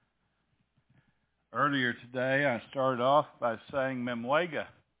Earlier today, I started off by saying Memwega.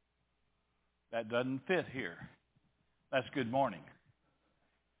 That doesn't fit here. That's good morning.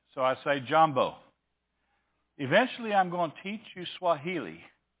 So I say Jambo. Eventually, I'm going to teach you Swahili.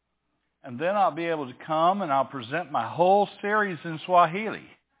 And then I'll be able to come and I'll present my whole series in Swahili.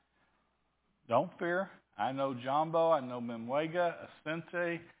 Don't fear. I know Jambo, I know Memwega,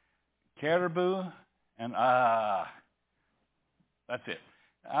 Asante, Caribou, and that's it.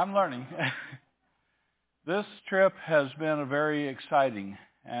 I'm learning. This trip has been very exciting,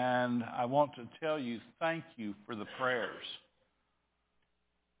 and I want to tell you thank you for the prayers.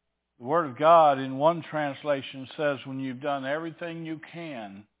 The Word of God in one translation says, when you've done everything you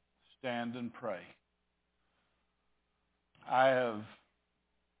can, stand and pray. I have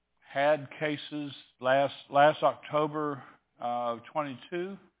had cases last October of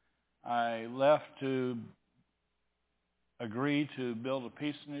 22. I left to agree to build a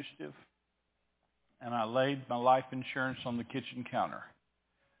peace initiative. And I laid my life insurance on the kitchen counter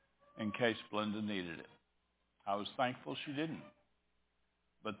in case Belinda needed it. I was thankful she didn't,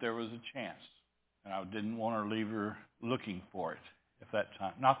 but there was a chance, and I didn't want to leave her looking for it at that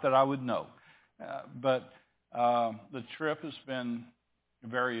time. Not that I would know, but the trip has been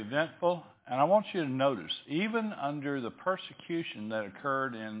very eventful, and I want you to notice, even under the persecution that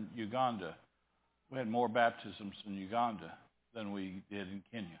occurred in Uganda, we had more baptisms in Uganda than we did in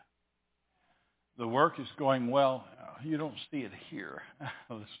Kenya. The work is going well. You don't see it here.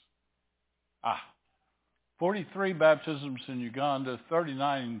 43 baptisms in Uganda,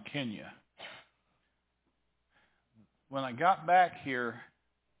 39 in Kenya. When I got back here,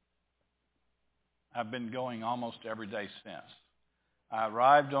 I've been going almost every day since. I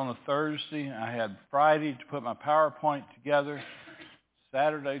arrived on a Thursday. I had Friday to put my PowerPoint together.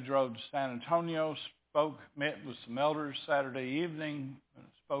 Saturday drove to San Antonio, met with some elders Saturday evening,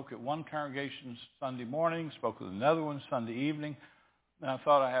 spoke at one congregation Sunday morning, spoke with another one Sunday evening. And I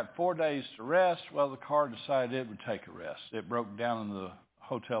thought I had 4 days to rest. Well, the car decided it would take a rest. It broke down in the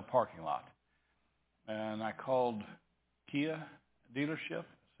hotel parking lot. And I called Kia dealership.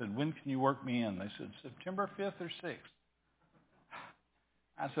 I said, when can you work me in? They said, September 5th or 6th.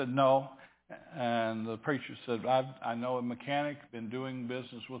 I said, no. And the preacher said, I know a mechanic, been doing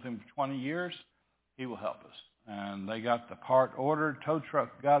business with him for 20 years. He will help us. And they got the part ordered, tow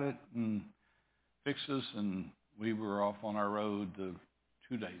truck got it and fixed us, and we were off on our road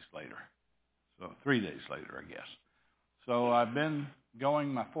 2 days later. So 3 days later, I guess. So I've been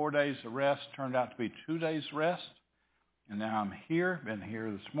going, my 4 days of rest turned out to be 2 days rest. And now I'm here, been here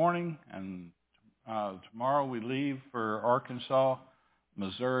this morning, and tomorrow we leave for Arkansas,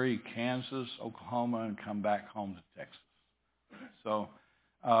 Missouri, Kansas, Oklahoma, and come back home to Texas. So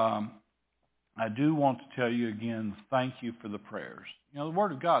I do want to tell you again, thank you for the prayers. You know, the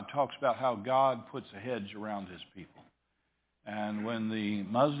Word of God talks about how God puts a hedge around His people. And when the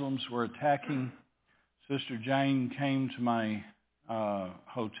Muslims were attacking, Sister Jane came to my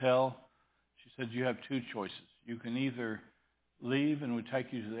hotel. She said, you have two choices. You can either leave and we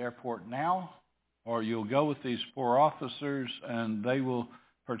take you to the airport now, or you'll go with these 4 officers and they will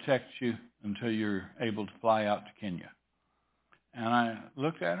protect you until you're able to fly out to Kenya. And I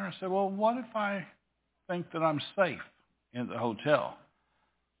looked at her and I said, well, what if I think that I'm safe in the hotel?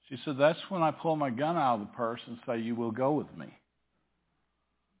 She said, that's when I pull my gun out of the purse and say, you will go with me.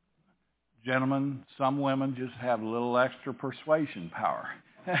 Gentlemen, some women just have a little extra persuasion power.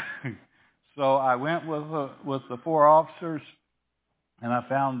 So I went with the 4 officers, and I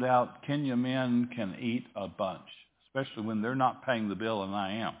found out Kenya men can eat a bunch, especially when they're not paying the bill and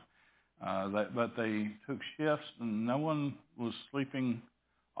I am. But they took shifts, and no one was sleeping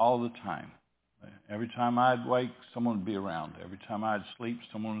all the time. Every time I'd wake, someone would be around. Every time I'd sleep,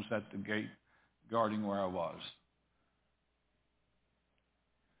 someone was at the gate guarding where I was.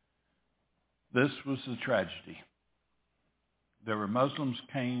 This was the tragedy. There were Muslims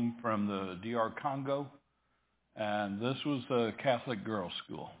came from the DR Congo, and this was a Catholic girls'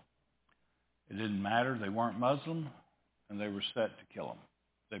 school. It didn't matter. They weren't Muslim, and they were set to kill them.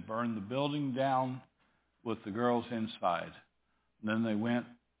 They burned the building down with the girls inside. And then they went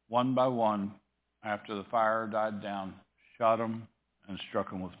one by one after the fire died down, shot them, and struck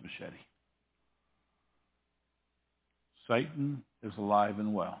them with machete. Satan is alive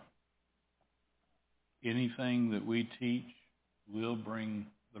and well. Anything that we teach will bring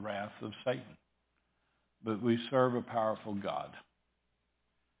the wrath of Satan. But we serve a powerful God.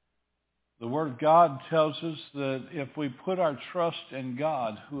 The Word of God tells us that if we put our trust in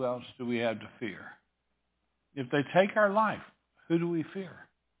God, who else do we have to fear? If they take our life, who do we fear?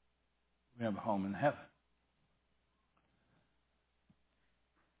 We have a home in heaven.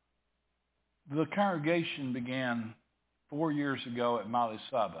 The congregation began 4 years ago at Mali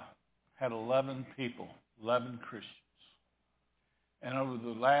Saba, had 11 people, 11 Christians. And over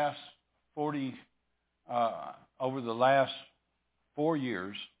the last 4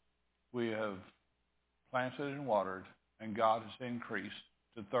 years, we have planted and watered, and God has increased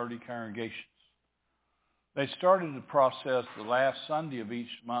to 30 congregations. They started the process the last Sunday of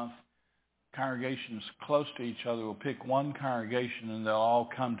each month. Congregations close to each other will pick one congregation, and they'll all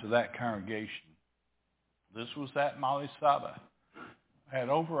come to that congregation. This was at Mali Saba. Had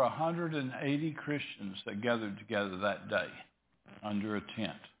over 180 Christians that gathered together that day under a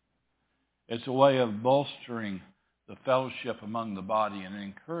tent. It's a way of bolstering the fellowship among the body and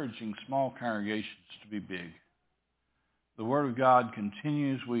encouraging small congregations to be big. The Word of God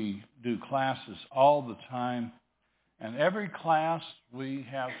continues. We do classes all the time. And every class, we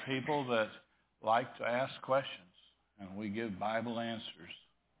have people that like to ask questions, and we give Bible answers.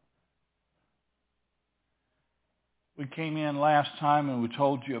 We came in last time and we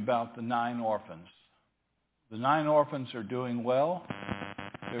told you about the 9 orphans. The 9 orphans are doing well.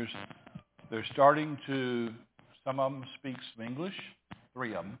 They're starting to, some of them speak some English,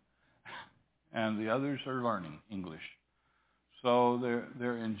 3 of them, and the others are learning English. So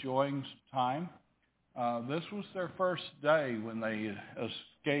they're enjoying time. This was their first day when they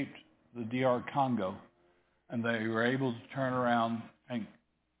escaped the DR Congo, and they were able to turn around and,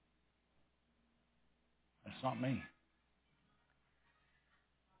 that's not me.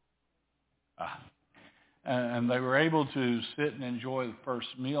 And they were able to sit and enjoy the first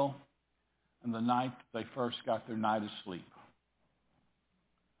meal and the night they first got their night of sleep.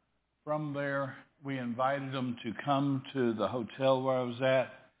 From there, we invited them to come to the hotel where I was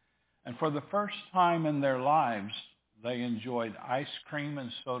at. And for the first time in their lives, they enjoyed ice cream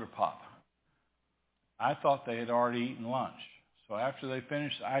and soda pop. I thought they had already eaten lunch. So after they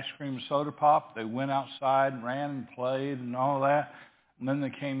finished the ice cream and soda pop, they went outside and ran and played and all that. And then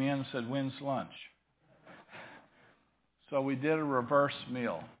they came in and said, "When's lunch?" So we did a reverse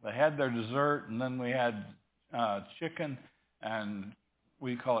meal. They had their dessert, and then we had chicken, and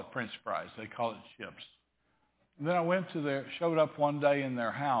we call it French fries. They call it chips. And then I showed up one day in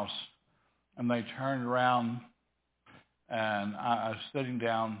their house, and they turned around, and I was sitting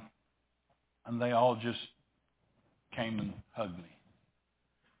down, and they all just came and hugged me.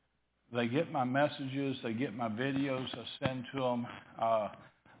 They get my messages, they get my videos I send to them.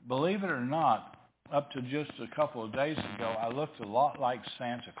 Believe it or not, up to just a couple of days ago, I looked a lot like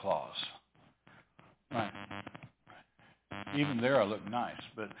Santa Claus. Right. Even there I look nice,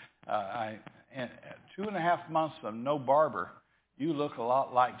 but in 2.5 months of no barber, you look a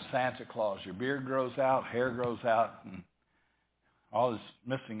lot like Santa Claus. Your beard grows out, hair grows out, and all that's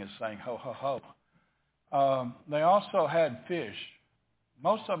missing is saying ho, ho, ho. They also had fish.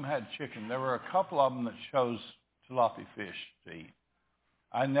 Most of them had chicken. There were a couple of them that chose tilapia fish to eat.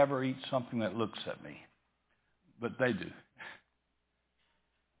 I never eat something that looks at me, but they do.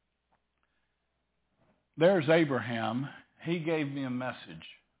 There's Abraham. He gave me a message.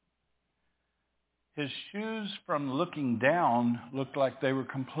 His shoes from looking down looked like they were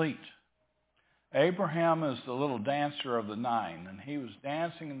complete. Abraham is the little dancer of the 9, and he was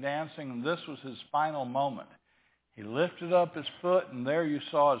dancing and dancing, and this was his final moment. He lifted up his foot, and there you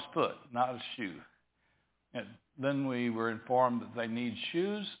saw his foot, not his shoe. And then we were informed that they need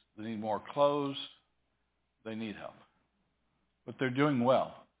shoes, they need more clothes, they need help. But they're doing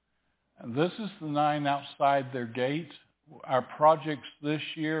well. And this is the 9 outside their gate. Our projects this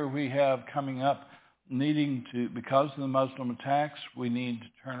year we have coming up needing to, because of the Muslim attacks, we need to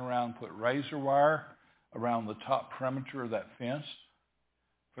turn around and put razor wire around the top perimeter of that fence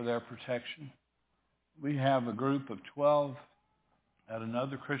for their protection. We have a group of 12 at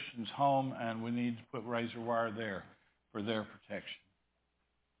another Christian's home, and we need to put razor wire there for their protection.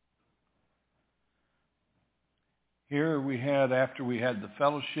 Here we had, after we had the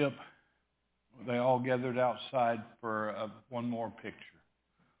fellowship, they all gathered outside for one more picture.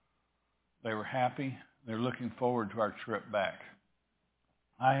 They were happy. They're looking forward to our trip back.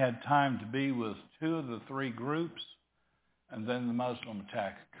 I had time to be with 2 of the 3 groups, and then the Muslim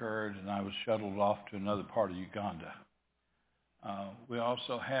attack occurred, and I was shuttled off to another part of Uganda. We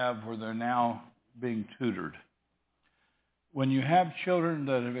also have where they're now being tutored. When you have children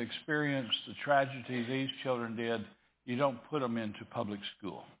that have experienced the tragedy these children did, you don't put them into public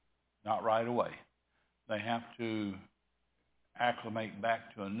school, not right away. They have to acclimate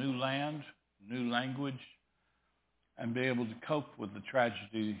back to a new land, new language, and be able to cope with the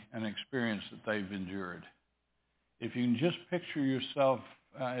tragedy and experience that they've endured. If you can just picture yourself,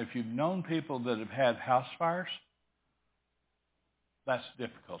 if you've known people that have had house fires, that's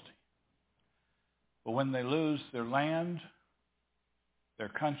difficulty. But when they lose their land, their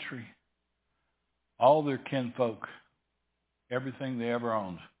country, all their kinfolk, everything they ever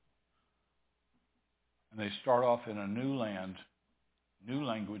owned, and they start off in a new land, new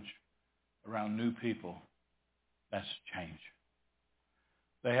language, around new people, that's change.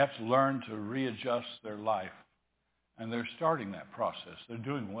 They have to learn to readjust their life, and they're starting that process. They're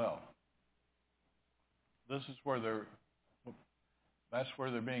doing well. That's where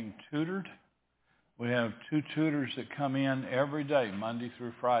they're being tutored. We have 2 tutors that come in every day, Monday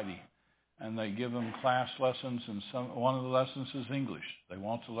through Friday, and they give them class lessons, and one of the lessons is English. They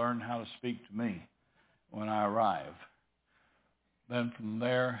want to learn how to speak to me when I arrive. Then from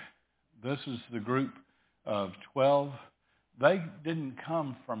there, this is the group of 12. They didn't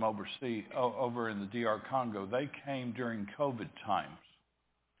come from overseas, over in the DR Congo. They came during COVID times.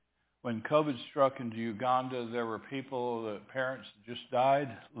 When COVID struck into Uganda, there were parents that just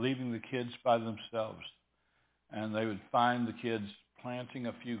died, leaving the kids by themselves. And they would find the kids planting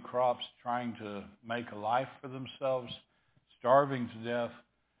a few crops, trying to make a life for themselves, starving to death,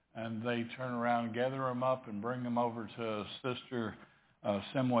 and they turn around and gather them up and bring them over to Sister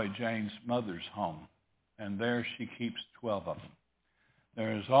Simwe Jane's mother's home. And there she keeps 12 of them.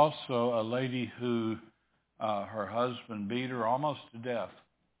 There is also a lady who her husband beat her almost to death.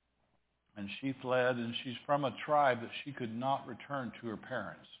 And she fled, and she's from a tribe that she could not return to her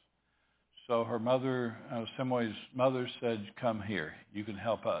parents. So her mother, Simwe's mother, said, come here, you can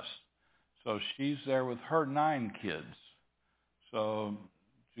help us. So she's there with her 9 kids. So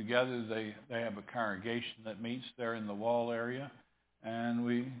together they have a congregation that meets there in the wall area, and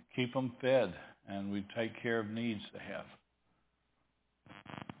we keep them fed, and we take care of needs they have.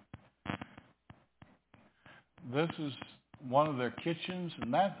 This is one of their kitchens,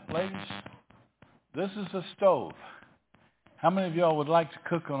 and that, ladies, this is a stove. How many of y'all would like to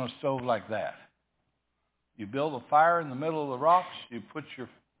cook on a stove like that? You build a fire in the middle of the rocks, you put your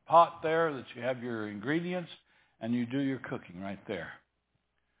pot there that you have your ingredients, and you do your cooking right there.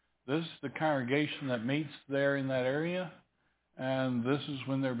 This is the congregation that meets there in that area, and this is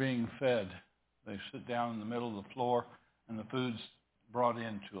when they're being fed. They sit down in the middle of the floor, and the food's brought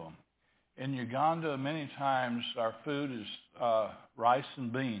in to them. In Uganda, many times our food is rice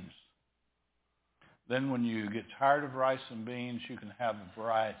and beans. Then when you get tired of rice and beans, you can have a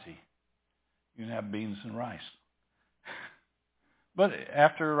variety. You can have beans and rice. But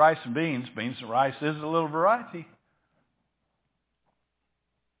after rice and beans and rice is a little variety.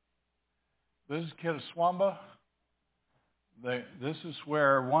 This is Kitaswamba. This is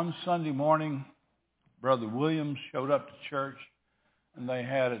where one Sunday morning, Brother Williams showed up to church, and they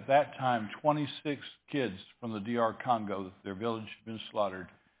had at that time 26 kids from the DR Congo that their village had been slaughtered,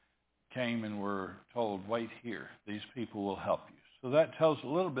 came and were told, wait here, these people will help you. So that tells a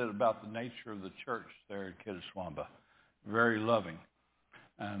little bit about the nature of the church there at Kitaswamba. Very loving.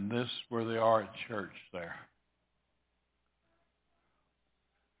 And this is where they are at church there.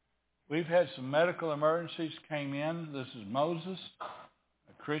 We've had some medical emergencies came in. This is Moses,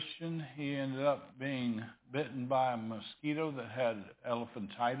 a Christian. He ended up being bitten by a mosquito that had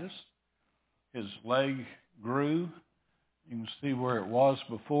elephantitis. His leg grew. You can see where it was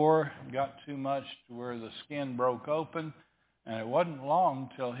before. It got too much to where the skin broke open, and it wasn't long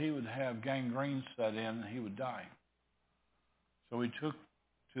till he would have gangrene set in and he would die. So we took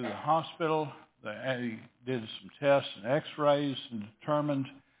to the hospital. They did some tests and x-rays and determined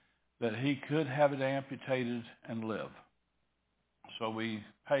that he could have it amputated and live. So we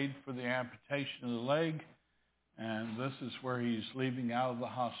paid for the amputation of the leg, and this is where he's leaving out of the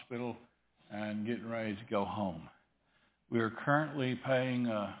hospital and getting ready to go home. We are currently paying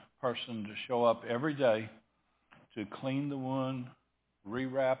a person to show up every day to clean the wound,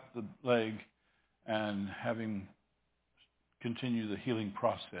 rewrap the leg, and have him continue the healing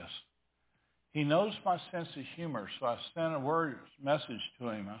process. He knows my sense of humor, so I sent a message to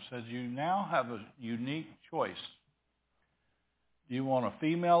him. I said, you now have a unique choice. Do you want a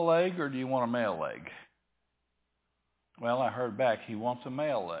female leg or do you want a male leg? Well, I heard back he wants a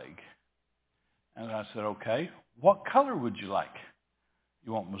male leg. And I said, okay, what color would you like?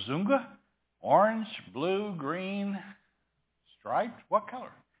 You want Mzunga? Orange, blue, green, striped? What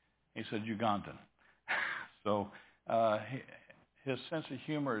color? He said, Ugandan. So his sense of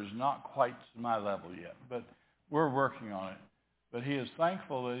humor is not quite to my level yet, but we're working on it. But he is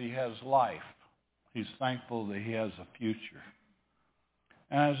thankful that he has life. He's thankful that he has a future.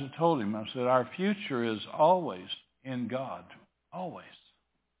 And as I told him, I said, our future is always in God, always.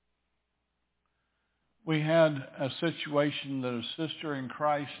 We had a situation that a sister in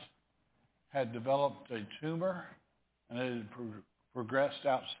Christ had developed a tumor, and it had progressed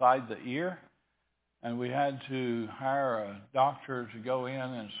outside the ear. and we had to hire a doctor to go in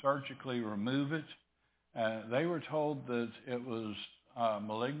and surgically remove it. They were told that it was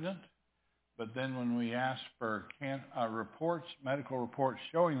malignant, but then when we asked for medical reports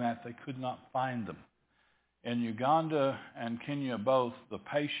showing that, they could not find them. In Uganda and Kenya both, the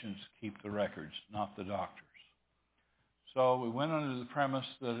patients keep the records, not the doctors. So we went under the premise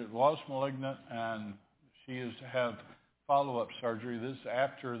that it was malignant, and she is to have follow-up surgery. This is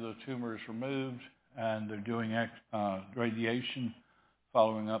after the tumor is removed, and they're doing radiation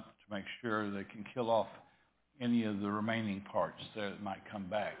following up to make sure they can kill off any of the remaining parts that might come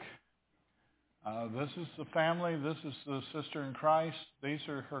back. This is the family. This is the sister in Christ. These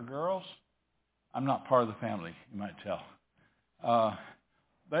are her girls. I'm not part of the family, you might tell.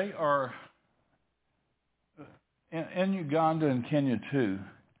 They are, in Uganda and Kenya too,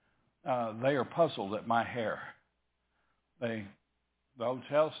 they are puzzled at my hair. The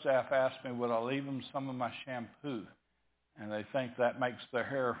hotel staff asked me, would I leave them some of my shampoo? And they think that makes their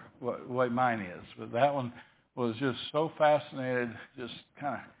hair the way mine is. But that one was just so fascinated, just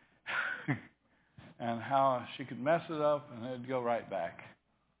kind of, and how she could mess it up and it'd go right back.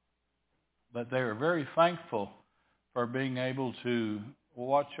 But they are very thankful for being able to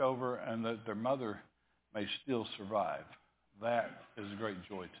watch over and that their mother may still survive. That is a great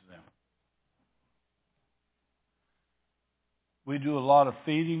joy to them. We do a lot of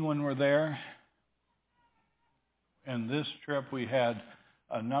feeding when we're there. In this trip, we had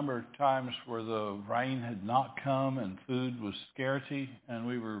a number of times where the rain had not come and food was scarcity, and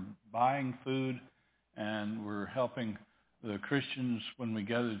we were buying food and we're helping the Christians when we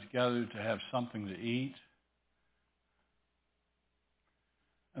gathered together to have something to eat.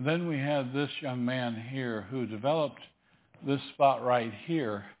 And then we had this young man here who developed this spot right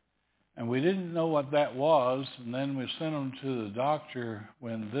here, and we didn't know what that was, and then we sent him to the doctor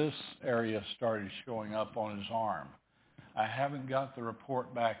when this area started showing up on his arm. I haven't got the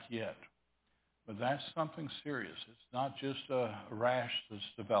report back yet, but that's something serious. It's not just a rash that's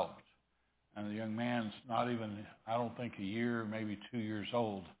developed. And the young man's not even, I don't think, a year, maybe 2 years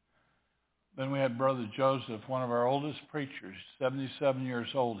old. Then we had Brother Joseph, one of our oldest preachers, 77 years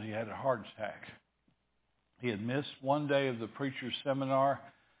old. He had a heart attack. He had missed one day of the preacher's seminar,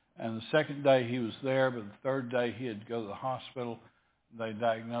 and the second day he was there, but the third day he had to go to the hospital. They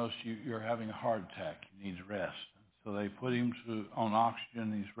diagnosed, you're having a heart attack. You need to rest. So they put him on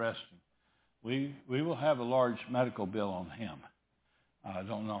oxygen. He's resting. We will have a large medical bill on him. I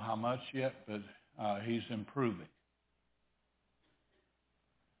don't know how much yet, but he's improving.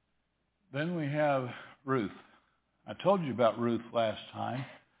 Then we have Ruth. I told you about Ruth last time,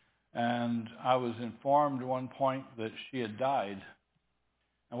 and I was informed at one point that she had died.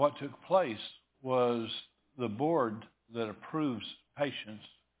 And what took place was the board that approves patients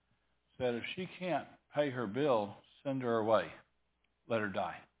said if she can't pay her bill, send her away. Let her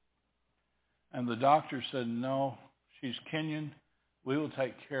die. And the doctor said, no, she's Kenyan. We will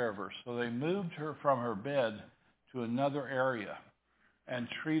take care of her. So they moved her from her bed to another area and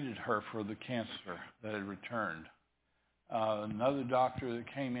treated her for the cancer that had returned. Another doctor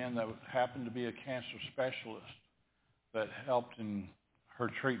that came in that happened to be a cancer specialist that helped in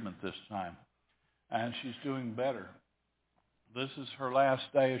her treatment this time. And she's doing better. This is her last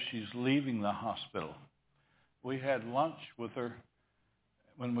day as she's leaving the hospital. We had lunch with her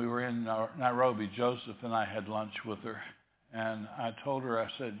when we were in Nairobi. Joseph and I had lunch with her. And I told her, I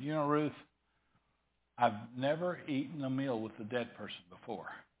said, you know, Ruth, I've never eaten a meal with a dead person before,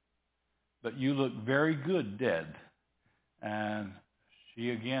 but you look very good dead. And she,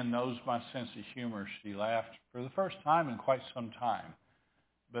 again, knows my sense of humor. She laughed for the first time in quite some time,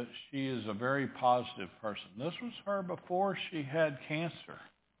 but she is a very positive person. This was her before she had cancer.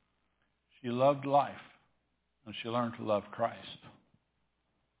 She loved life, and she learned to love Christ.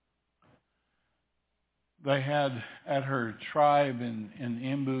 They had, at her tribe in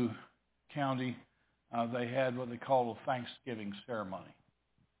Embu County, they had what they call a Thanksgiving ceremony.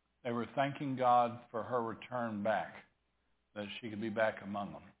 They were thanking God for her return back, that she could be back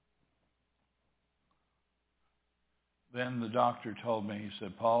among them. Then the doctor told me, he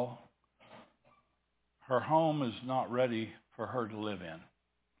said, Paul, her home is not ready for her to live in.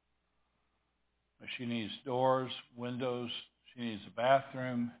 She needs doors, windows, she needs a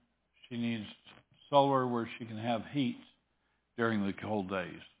bathroom, she needs solar where she can have heat during the cold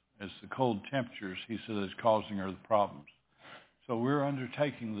days. It's the cold temperatures, he said, is causing her the problems. So we're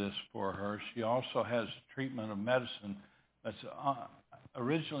undertaking this for her. She also has treatment of medicine that's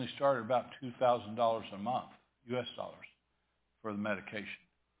originally started about $2,000 a month, U.S. dollars, for the medication.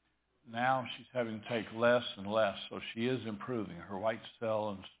 Now she's having to take less and less, so she is improving. Her white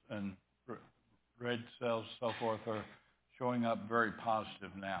cell and red forth are showing up very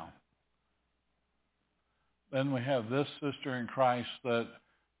positive now. Then we have this sister in Christ that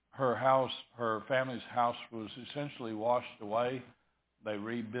her family's house was essentially washed away. They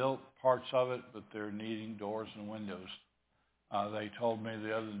rebuilt parts of it, but they're needing doors and windows. They told me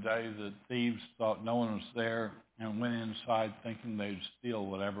the other day that thieves thought no one was there and went inside thinking they'd steal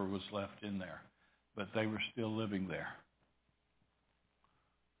whatever was left in there. But they were still living there.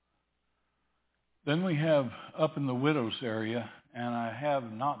 Then we have up in the widows area, and I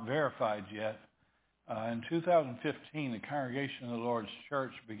have not verified yet, in 2015, the Congregation of the Lord's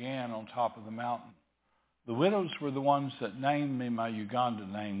Church began on top of the mountain. The widows were the ones that named me my Uganda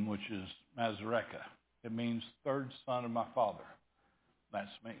name, which is Mazareka. It means third son of my father. That's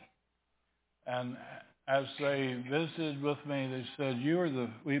me. And as they visited with me, they said,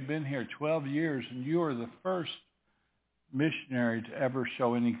 we've been here 12 years, and you are the first missionary to ever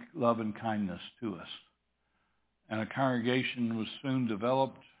show any love and kindness to us. And a congregation was soon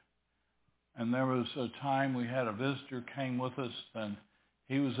developed. And there was a time we had a visitor came with us, and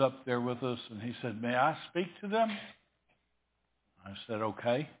he was up there with us, and he said, "May I speak to them?" I said,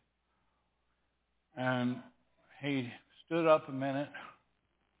 "Okay." And he stood up a minute,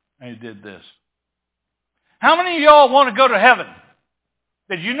 and he did this. "How many of y'all want to go to heaven?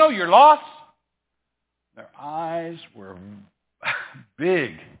 Did you know you're lost?" Their eyes were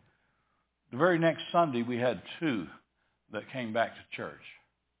big. The very next Sunday, we had 2 that came back to church.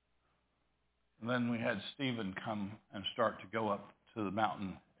 And then we had Stephen come and start to go up to the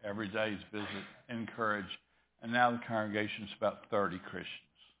mountain every day's visit, encourage. And now the congregation's about 30 Christians.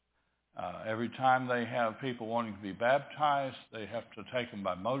 Every time they have people wanting to be baptized, they have to take them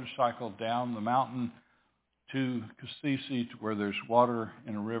by motorcycle down the mountain to Kasisi, to where there's water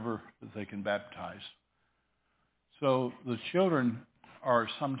in a river that they can baptize. So the children are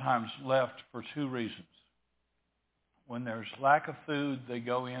sometimes left for 2 reasons. When there's lack of food, they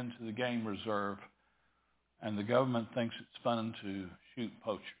go into the game reserve, and the government thinks it's fun to shoot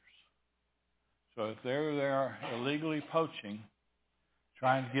poachers. So if they're there illegally poaching,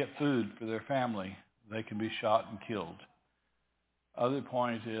 trying to get food for their family, they can be shot and killed. Other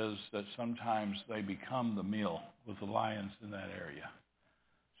point is that sometimes they become the meal with the lions in that area.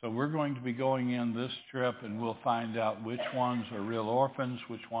 So we're going to be going in this trip, and we'll find out which ones are real orphans,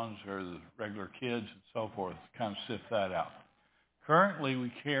 which ones are the regular kids, and so forth, kind of sift that out. Currently, we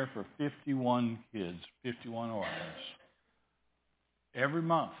care for 51 kids, 51 orphans. Every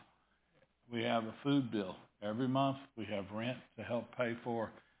month, we have a food bill. Every month, we have rent to help pay for.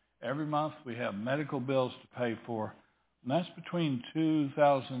 Every month, we have medical bills to pay for. And that's between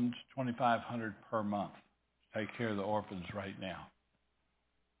 $2,000 to $2,500 per month to take care of the orphans right now.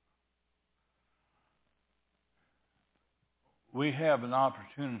 We have an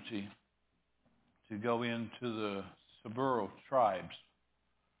opportunity to go into the Saburo tribes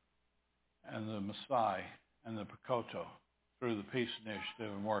and the Maasai and the Pakoto through the Peace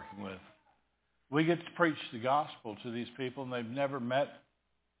Initiative I'm working with. We get to preach the gospel to these people, and they've never met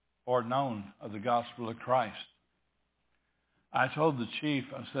or known of the gospel of Christ. I told the chief,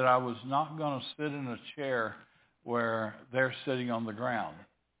 I said I was not going to sit in a chair where they're sitting on the ground.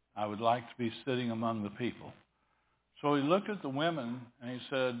 I would like to be sitting among the people. So he looked at the women, and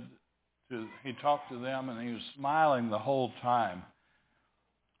he talked to them, and he was smiling the whole time.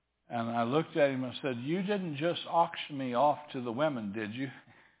 And I looked at him and said, "You didn't just auction me off to the women, did you?"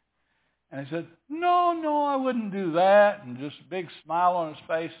 And he said, No, I wouldn't do that. And just a big smile on his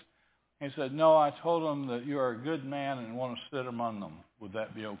face. He said, "No, I told them that you are a good man and want to sit among them. Would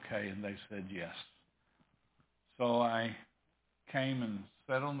that be okay?" And they said yes. So I came and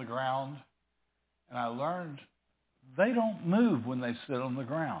sat on the ground, and I learned they don't move when they sit on the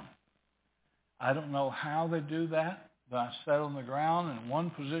ground. I don't know how they do that, but I sat on the ground, and one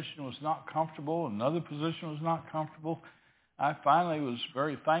position was not comfortable, another position was not comfortable. I finally was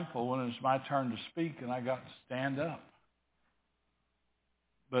very thankful when it was my turn to speak, and I got to stand up.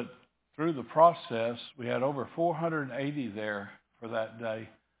 But through the process, we had over 480 there for that day,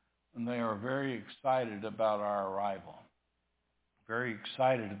 and they are very excited about our arrival, very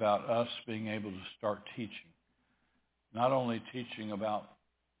excited about us being able to start teaching. Not only teaching about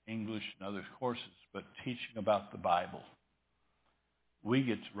English and other courses, but teaching about the Bible. We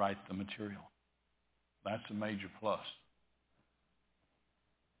get to write the material. That's a major plus.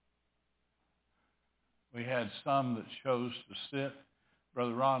 We had some that chose to sit.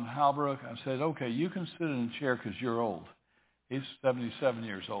 Brother Ron Halbrook, I said, "Okay, you can sit in a chair because you're old." He's 77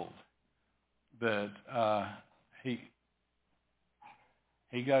 years old. But he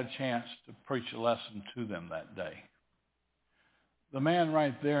got a chance to preach a lesson to them that day. The man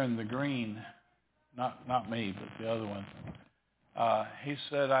right there in the green not me, but the other one. He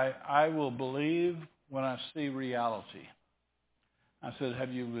said, I will believe when I see reality. I said,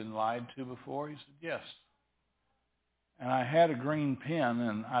 have you been lied to before? He said, yes. And I had a green pen,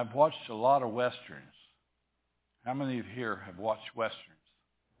 and I've watched a lot of Westerns. How many of you here have watched Westerns?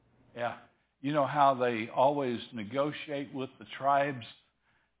 Yeah. You know how they always negotiate with the tribes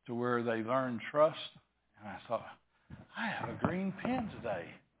to where they learn trust? And I thought, I have a green pen today,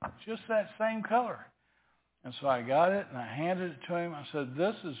 just that same color. And so I got it, and I handed it to him. I said,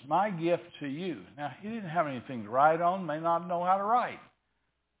 this is my gift to you. Now, he didn't have anything to write on, may not know how to write,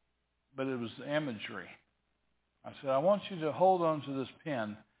 but it was the imagery. I said, I want you to hold on to this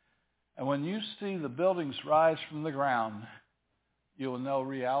pen, and when you see the buildings rise from the ground, you will know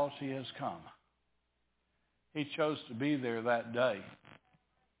reality has come. He chose to be there that day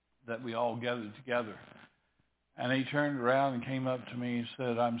that we all gathered together. And he turned around and came up to me and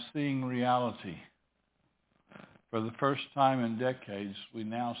said, I'm seeing reality. For the first time in decades, we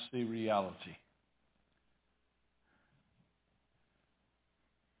now see reality.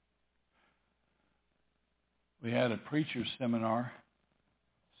 We had a preacher's seminar,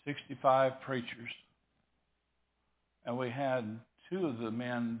 65 preachers, and we had 2 of the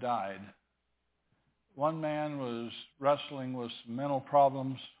men died. One man was wrestling with some mental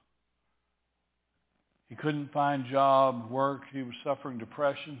problems. He couldn't find job, work. He was suffering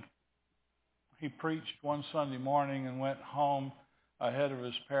depression. He preached one Sunday morning and went home ahead of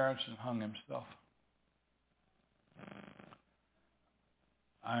his parents and hung himself.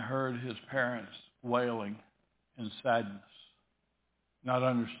 I heard his parents wailing in sadness, not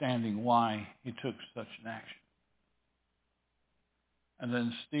understanding why he took such an action. And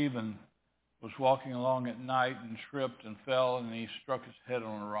then Stephen was walking along at night and tripped and fell, and he struck his head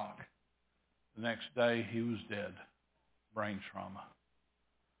on a rock. The next day, he was dead, brain trauma.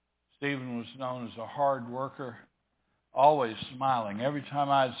 Stephen was known as a hard worker, always smiling. Every time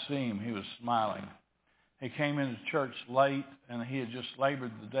I'd see him, he was smiling. He came into church late, and he had just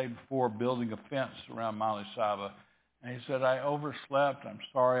labored the day before building a fence around Mali Saba. And he said, I overslept. I'm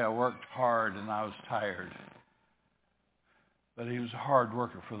sorry. I worked hard, and I was tired. But he was a hard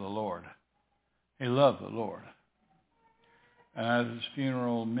worker for the Lord. He loved the Lord. And at his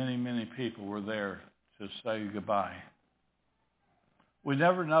funeral, many, many people were there to say goodbye. We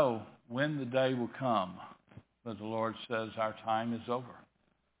never know when the day will come that the Lord says our time is over.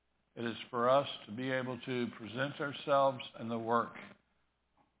 It is for us to be able to present ourselves in the work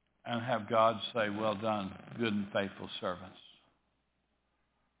and have God say, well done, good and faithful servants.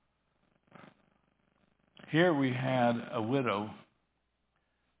 Here we had a widow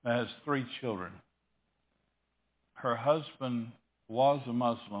that has 3 children. Her husband was a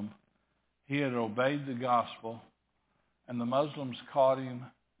Muslim. He had obeyed the gospel, and the Muslims caught him,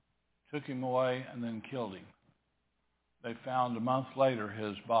 took him away, and then killed him. They found a month later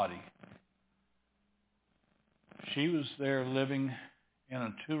his body. She was there living in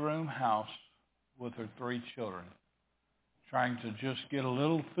a 2-room house with her 3 children, trying to just get a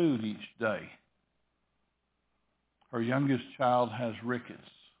little food each day. Her youngest child has rickets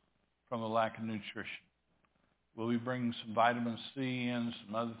from a lack of nutrition. We'll be bringing some vitamin C in,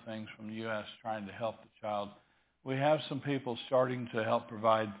 some other things from the U.S. trying to help the child. We have some people starting to help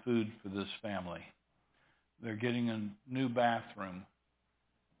provide food for this family. They're getting a new bathroom.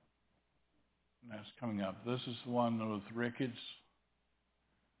 That's coming up. This is the one with rickets.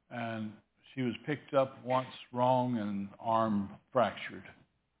 And she was picked up once wrong and arm fractured.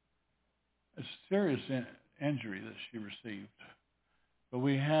 It's a serious injury that she received. But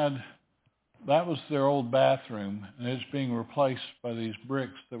that was their old bathroom, and it's being replaced by these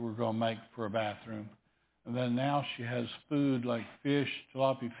bricks that we're going to make for a bathroom. And then now she has food like fish,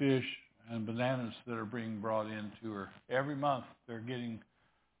 tilapia fish, and bananas that are being brought in to her. Every month they're getting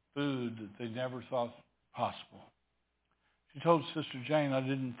food that they never thought possible. She told Sister Jane, I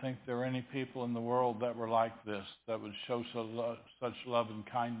didn't think there were any people in the world that were like this, that would show such love and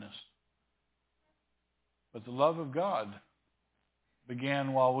kindness. But the love of God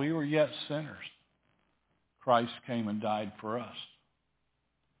began while we were yet sinners. Christ came and died for us.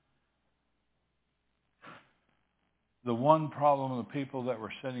 The one problem the people that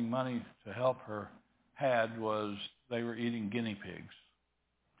were sending money to help her had was they were eating guinea pigs.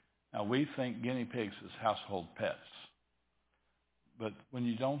 Now, we think guinea pigs is household pets. But when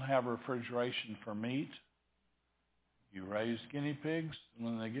you don't have refrigeration for meat, you raise guinea pigs, and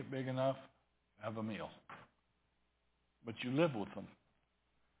when they get big enough, have a meal. But you live with them.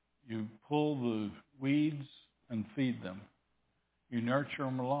 You pull the weeds and feed them. You nurture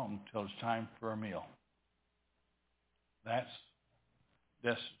them alone until it's time for a meal. That's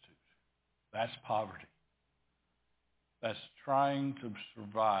destitute. That's poverty. That's trying to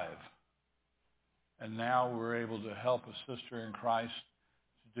survive. And now we're able to help a sister in Christ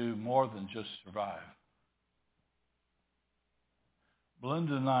to do more than just survive.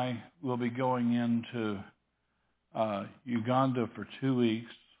 Belinda and I will be going into Uganda for 2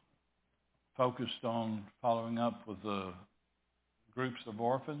 weeks, focused on following up with the groups of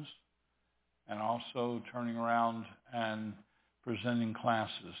orphans and also turning around and presenting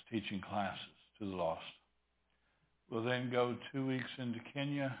classes, teaching classes to the lost. We'll then go 2 weeks into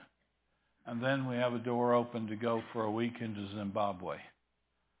Kenya, and then we have a door open to go for a week into Zimbabwe.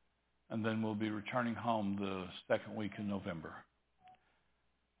 And then we'll be returning home the second week in November.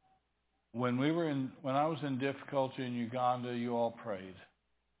 When I was in difficulty in Uganda, you all prayed.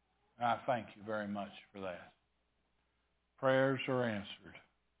 And I thank you very much for that. Prayers are answered.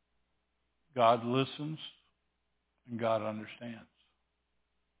 God listens and God understands.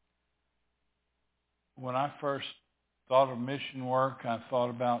 When I first thought of mission work, I thought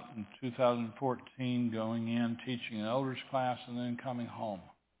about in 2014 going in, teaching an elders class, and then coming home.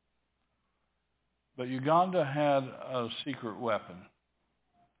 But Uganda had a secret weapon.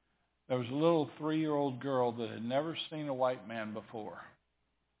 There was a little 3-year-old girl that had never seen a white man before,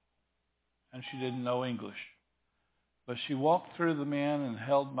 and she didn't know English. But she walked through the men and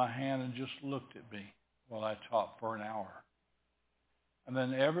held my hand and just looked at me while I taught for an hour. And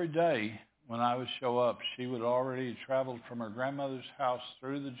then every day when I would show up, she would already have traveled from her grandmother's house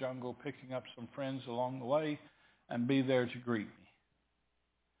through the jungle, picking up some friends along the way, and be there to greet me.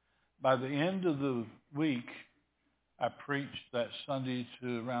 By the end of the week, I preached that Sunday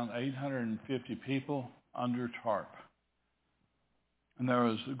to around 850 people under tarp. And there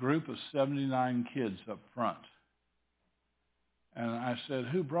was a group of 79 kids up front. And I said,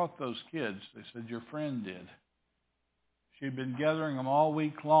 "Who brought those kids?" They said, "Your friend did." She'd been gathering them all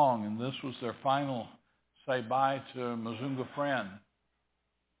week long, and this was their final say bye to Mzunga friend.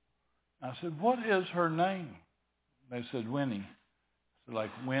 I said, "What is her name?" They said, "Winnie." I said,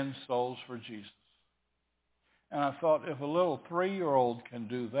 "Like win souls for Jesus." And I thought, if a little 3-year-old can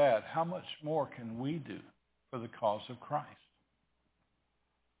do that, how much more can we do for the cause of Christ?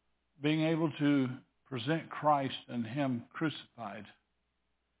 Being able to present Christ and Him crucified,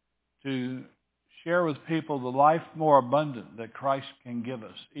 to share with people the life more abundant that Christ can give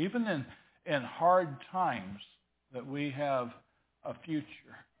us, even in hard times, that we have a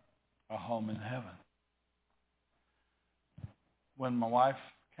future, a home in heaven. When my wife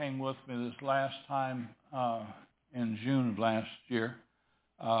came with me this last time in June of last year,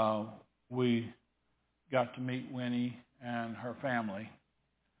 we got to meet Winnie and her family.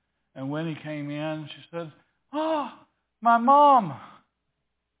 And Winnie came in, she said, "Oh, my mom,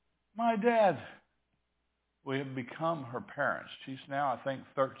 my dad." We have become her parents. She's now, I think,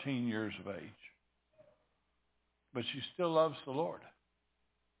 13 years of age. But she still loves the Lord.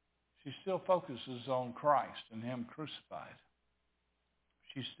 She still focuses on Christ and Him crucified.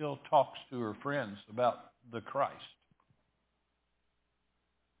 She still talks to her friends about the Christ.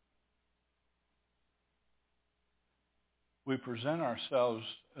 We present ourselves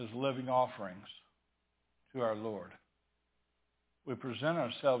as living offerings to our Lord. We present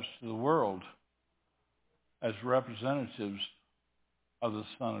ourselves to the world as representatives of the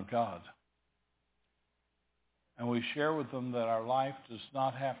Son of God. And we share with them that our life does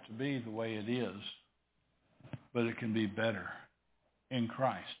not have to be the way it is, but it can be better in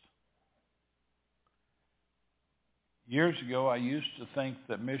Christ. Years ago, I used to think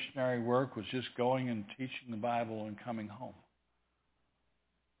that missionary work was just going and teaching the Bible and coming home.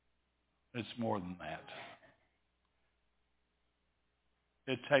 It's more than that.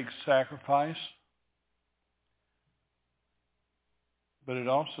 It takes sacrifice, but it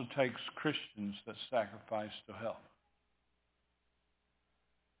also takes Christians that sacrifice to help.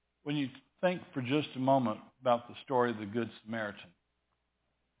 When you think for just a moment about the story of the Good Samaritan,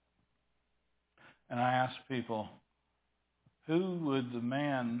 and I ask people, who would the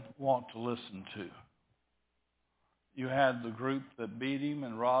man want to listen to? You had the group that beat him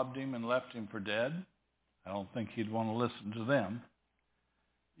and robbed him and left him for dead. I don't think he'd want to listen to them.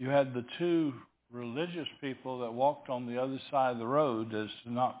 You had the 2 religious people that walked on the other side of the road as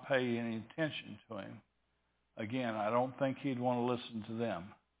to not pay any attention to him. Again, I don't think he'd want to listen to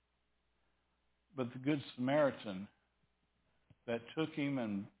them. But the Good Samaritan that took him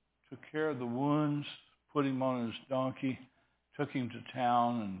and took care of the wounds, put him on his donkey, took him to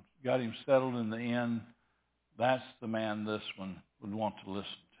town and got him settled in the inn, that's the man this one would want to listen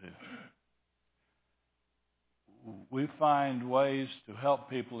to. We find ways to help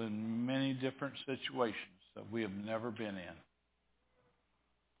people in many different situations that we have never been in.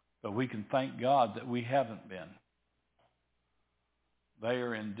 But we can thank God that we haven't been. They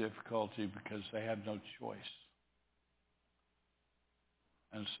are in difficulty because they have no choice.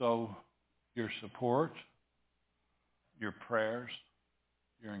 And so your support, your prayers,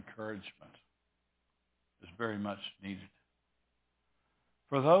 your encouragement is very much needed.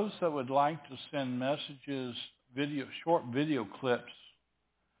 For those that would like to send messages, short video clips,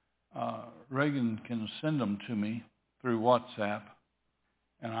 Reagan can send them to me through WhatsApp,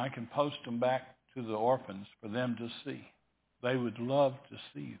 and I can post them back to the orphans for them to see. They would love to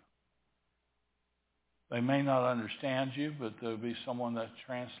see you. They may not understand you, but there'll be someone that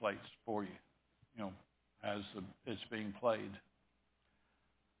translates for you, as it's being played.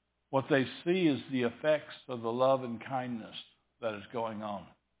 What they see is the effects of the love and kindness that is going on.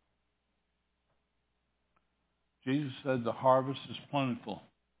 Jesus said the harvest is plentiful,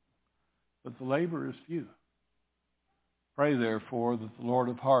 but the labor is few. Pray, therefore, that the Lord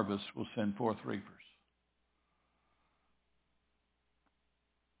of harvest will send forth reapers.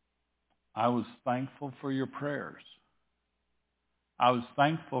 I was thankful for your prayers. I was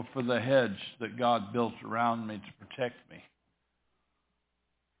thankful for the hedge that God built around me to protect me.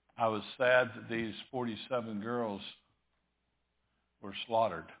 I was sad that these 47 girls were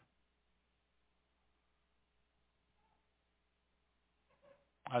slaughtered.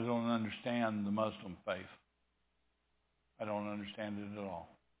 I don't understand the Muslim faith. I don't understand it at all.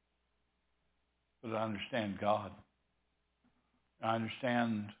 But I understand God. I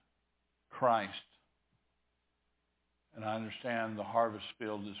understand Christ. And I understand the harvest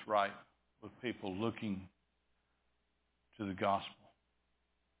field is ripe with people looking to the gospel.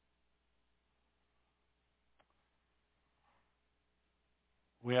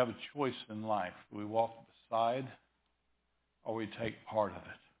 We have a choice in life. We walk beside or we take part of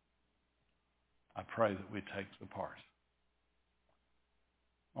it. I pray that we take the part.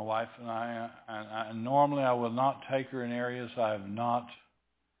 My wife and I normally I will not take her in areas I have not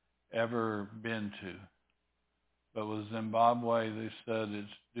ever been to. But with Zimbabwe, they said it's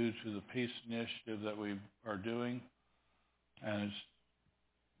due to the peace initiative that we are doing, and it's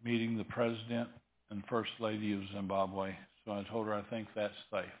meeting the president and first lady of Zimbabwe. So I told her I think that's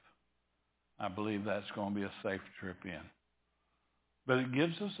safe. I believe that's going to be a safe trip in. But it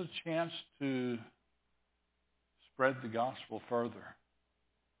gives us a chance to spread the gospel further.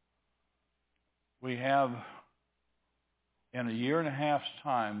 We have, in a year and a half's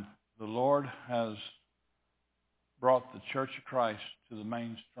time, the Lord has brought the Church of Christ to the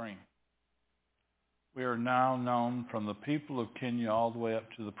mainstream. We are now known from the people of Kenya all the way up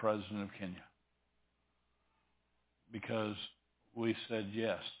to the President of Kenya, because we said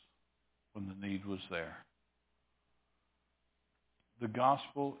yes when the need was there. The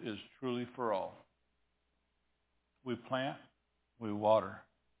gospel is truly for all. We plant, we water,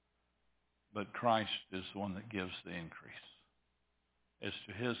 but Christ is the one that gives the increase. It's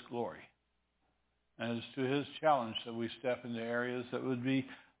to his glory. And it's to his challenge that we step into areas that would be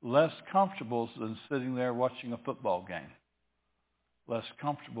less comfortable than sitting there watching a football game, less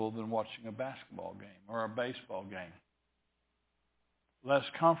comfortable than watching a basketball game or a baseball game, less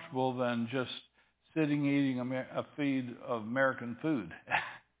comfortable than just sitting eating a feed of American food.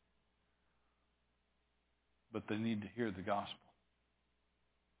 But they need to hear the gospel.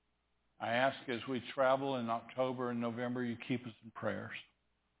 I ask as we travel in October and November, you keep us in prayers.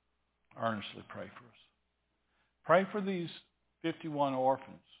 Earnestly pray for us. Pray for these 51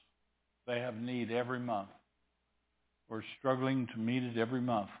 orphans. They have need every month. We're struggling to meet it every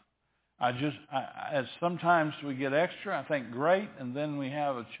month. As sometimes we get extra, I think great, and then we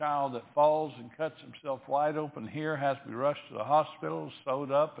have a child that falls and cuts himself wide open here, has to be rushed to the hospital,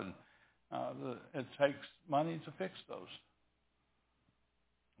 sewed up, and it takes money to fix those.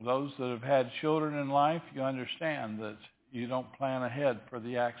 Those that have had children in life, you understand that you don't plan ahead for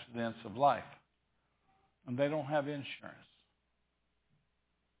the accidents of life. And they don't have insurance.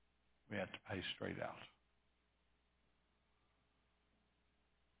 We have to pay straight out.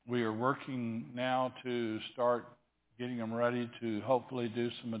 We are working now to start getting them ready to hopefully do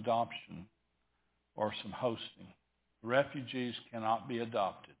some adoption or some hosting. Refugees cannot be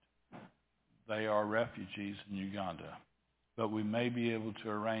adopted. They are refugees in Uganda. But we may be able to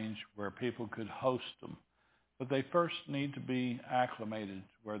arrange where people could host them. But they first need to be acclimated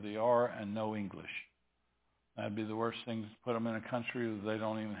where they are and know English. That'd be the worst thing, to put them in a country that they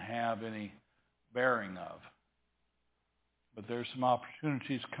don't even have any bearing of. But there's some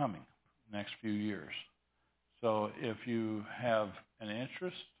opportunities coming next few years. So if you have an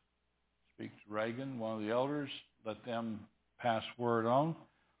interest, speak to Reagan, one of the elders, let them pass word on,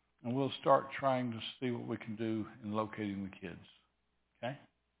 and we'll start trying to see what we can do in locating the kids. Okay?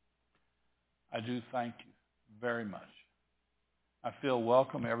 I do thank you very much. I feel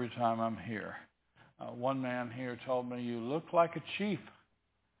welcome every time I'm here. One man here told me, you look like a chief.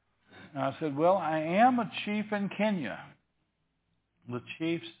 And I said, well, I am a chief in Kenya. The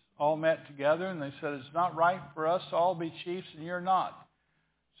chiefs all met together and they said, it's not right for us to all be chiefs and you're not.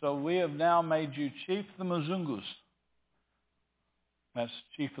 So we have now made you chief of the Mzungus. That's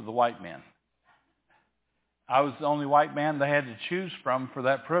chief of the white men. I was the only white man they had to choose from for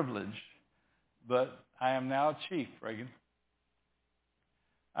that privilege. But I am now a chief, Reagan.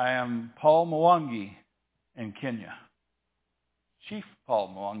 I am Paul Mwangi in Kenya. Chief Paul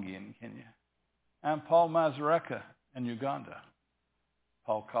Mwangi in Kenya. I'm Paul Mazareka in Uganda.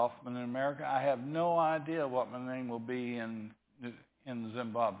 Paul Coffman in America. I have no idea what my name will be in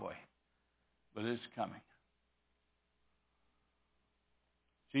Zimbabwe, but it's coming.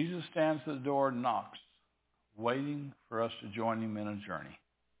 Jesus stands at the door and knocks, waiting for us to join him in a journey.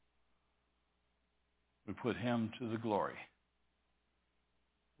 We put him to the glory.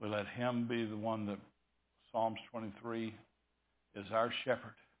 We let him be the one that Psalms 23 is our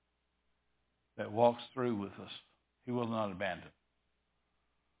shepherd that walks through with us. He will not abandon.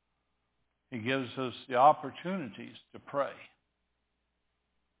 He gives us the opportunities to pray.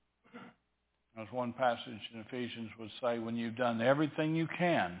 As one passage in Ephesians would say, when you've done everything you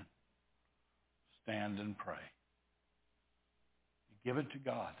can, stand and pray. You give it to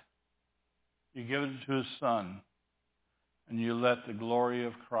God. You give it to his Son, and you let the glory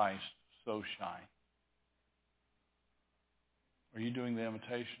of Christ so shine. Are you doing the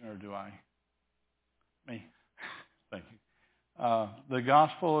invitation, or do I? Me. Thank you. The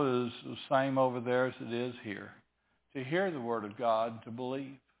gospel is the same over there as it is here. To hear the word of God, to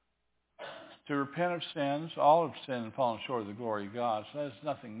believe. To repent of sins, all have sinned and fallen short of the glory of God, so that's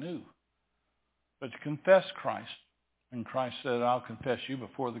nothing new. But to confess Christ, and Christ said, I'll confess you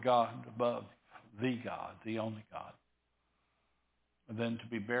before the God above, the God, the only God. And then to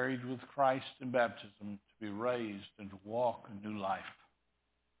be buried with Christ in baptism, to be raised and to walk a new life.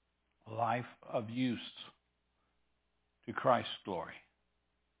 A life of use to Christ's glory.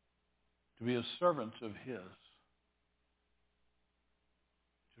 To be a servant of his.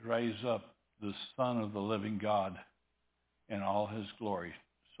 To raise up the Son of the living God in all his glory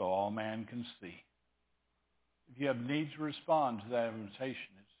so all man can see. If you have need to respond to that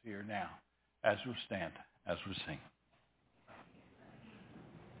invitation, it's here now as we stand, as we sing.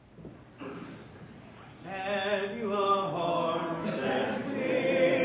 Have you a heart?